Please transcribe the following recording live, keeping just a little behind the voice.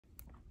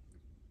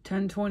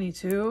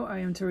10:22. I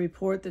am to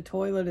report the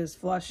toilet is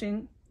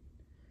flushing.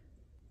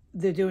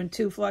 They're doing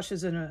 2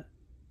 flushes in a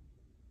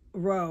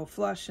row.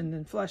 Flush and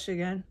then flush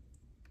again.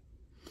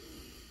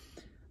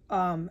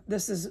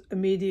 This is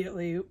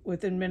immediately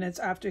within minutes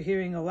after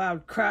hearing a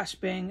loud crash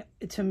bang.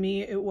 To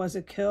me, it was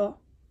a kill.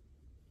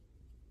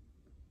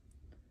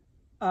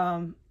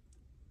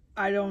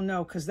 I don't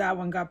know, because that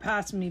one got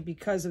past me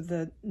because of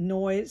the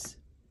noise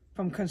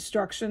from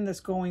construction that's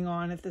going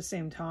on at the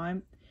same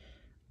time.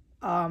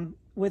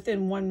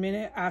 Within 1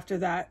 minute after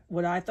that,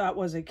 what I thought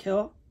was a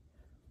kill,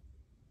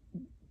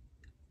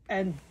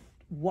 and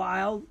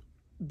while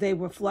they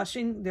were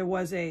flushing, there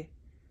was a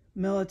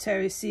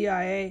military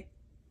CIA,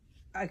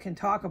 I can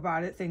talk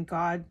about it, thank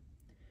God,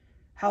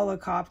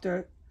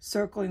 helicopter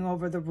circling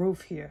over the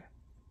roof here.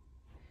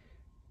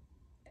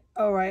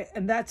 All right,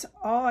 and that's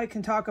all I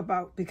can talk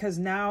about, because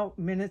now,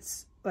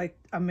 like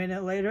a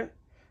minute later,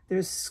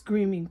 there's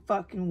screaming,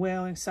 fucking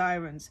wailing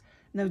sirens.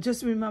 Now,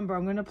 just remember,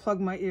 I'm going to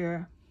plug my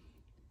ear.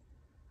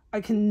 I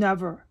can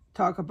never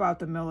talk about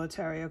the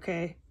military,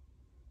 okay?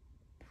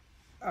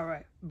 All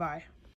right, bye.